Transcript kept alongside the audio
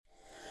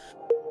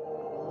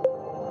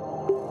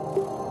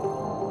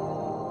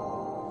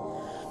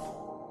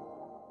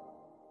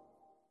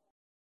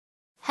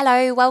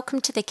Hello,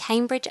 welcome to the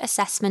Cambridge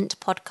Assessment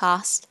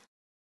Podcast.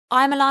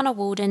 I'm Alana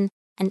Walden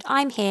and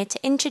I'm here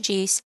to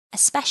introduce a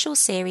special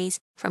series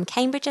from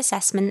Cambridge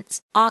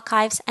Assessment's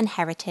Archives and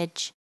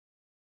Heritage.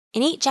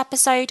 In each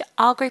episode,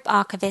 our group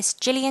archivist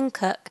Gillian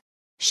Cook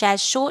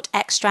shares short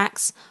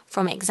extracts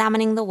from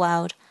Examining the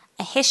World,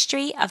 a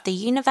history of the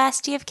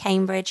University of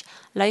Cambridge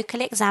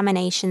Local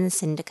Examinations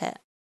Syndicate,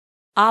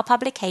 our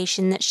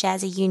publication that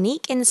shares a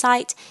unique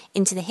insight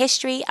into the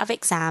history of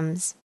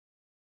exams.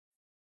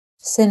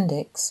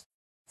 Syndics,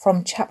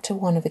 from Chapter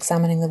 1 of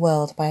Examining the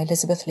World by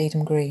Elisabeth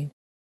Leedham Green.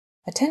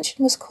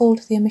 Attention was called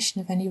to the omission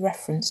of any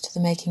reference to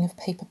the making of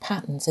paper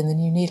patterns in the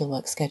new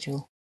needlework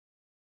schedule.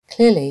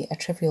 Clearly a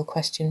trivial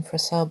question for a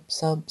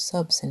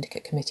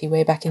sub-syndicate committee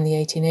way back in the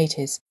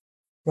 1880s.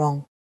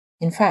 Wrong.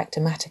 In fact,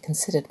 a matter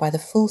considered by the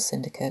full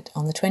syndicate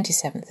on the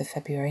 27th of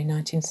February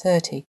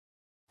 1930,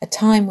 a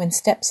time when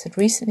steps had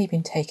recently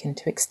been taken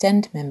to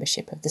extend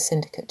membership of the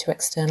syndicate to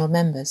external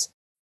members,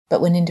 but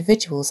when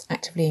individuals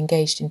actively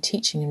engaged in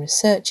teaching and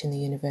research in the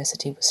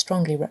university were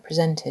strongly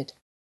represented.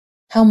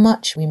 How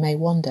much, we may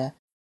wonder,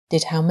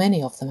 did how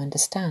many of them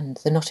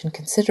understand the not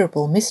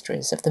inconsiderable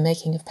mysteries of the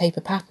making of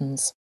paper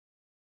patterns?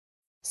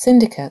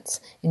 Syndicates,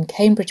 in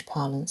Cambridge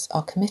parlance,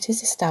 are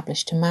committees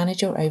established to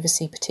manage or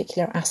oversee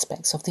particular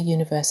aspects of the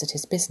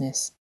university's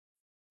business.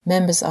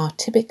 Members are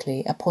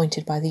typically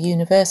appointed by the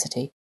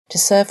university to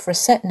serve for a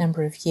set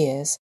number of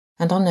years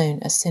and are known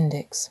as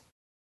syndics.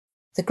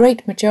 The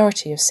great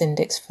majority of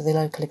syndics for the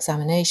local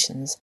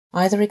examinations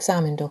either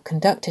examined or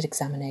conducted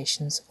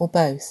examinations, or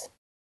both.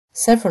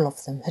 Several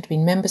of them had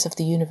been members of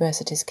the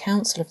university's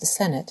Council of the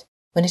Senate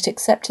when it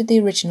accepted the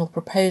original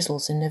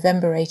proposals in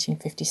November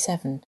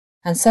 1857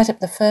 and set up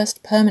the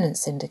first permanent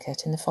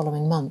syndicate in the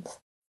following month.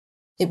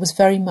 It was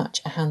very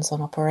much a hands-on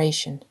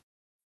operation.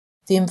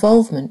 The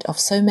involvement of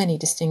so many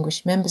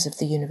distinguished members of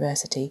the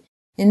university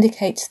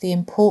indicates the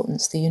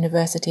importance the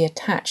university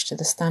attached to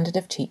the standard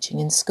of teaching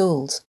in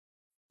schools,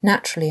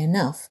 naturally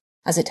enough,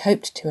 as it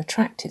hoped to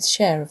attract its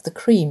share of the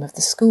cream of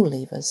the school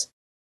leavers.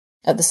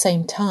 At the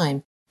same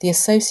time, the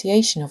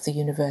association of the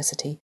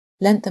university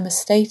lent them a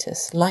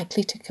status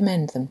likely to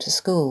commend them to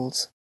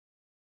schools.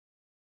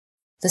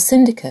 The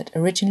syndicate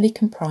originally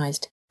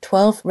comprised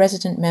 12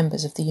 resident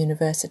members of the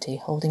university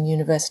holding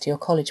university or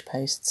college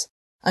posts,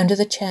 under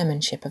the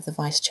chairmanship of the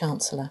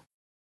Vice-Chancellor.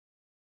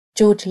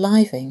 George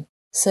Leedham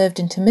served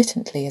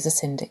intermittently as a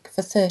syndic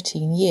for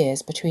 13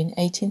 years between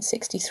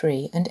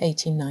 1863 and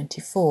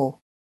 1894.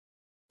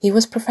 He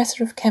was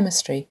Professor of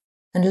Chemistry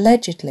and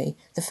allegedly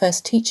the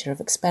first teacher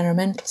of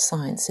experimental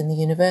science in the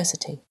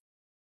university.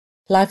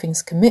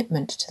 Leedham's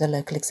commitment to the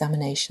local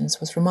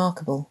examinations was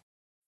remarkable.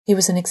 He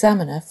was an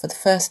examiner for the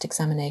first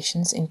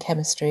examinations in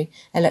chemistry,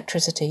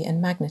 electricity and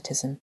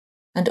magnetism,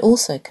 and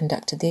also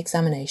conducted the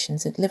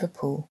examinations at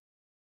Liverpool.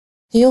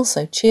 He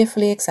also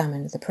cheerfully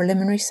examined the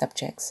preliminary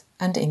subjects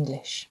and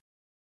English.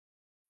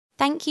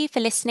 Thank you for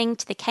listening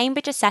to the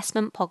Cambridge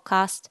Assessment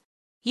Podcast.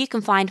 You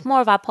can find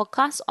more of our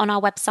podcasts on our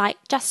website,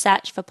 just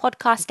search for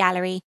Podcast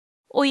Gallery,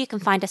 or you can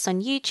find us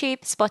on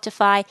YouTube,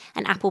 Spotify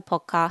and Apple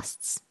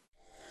Podcasts.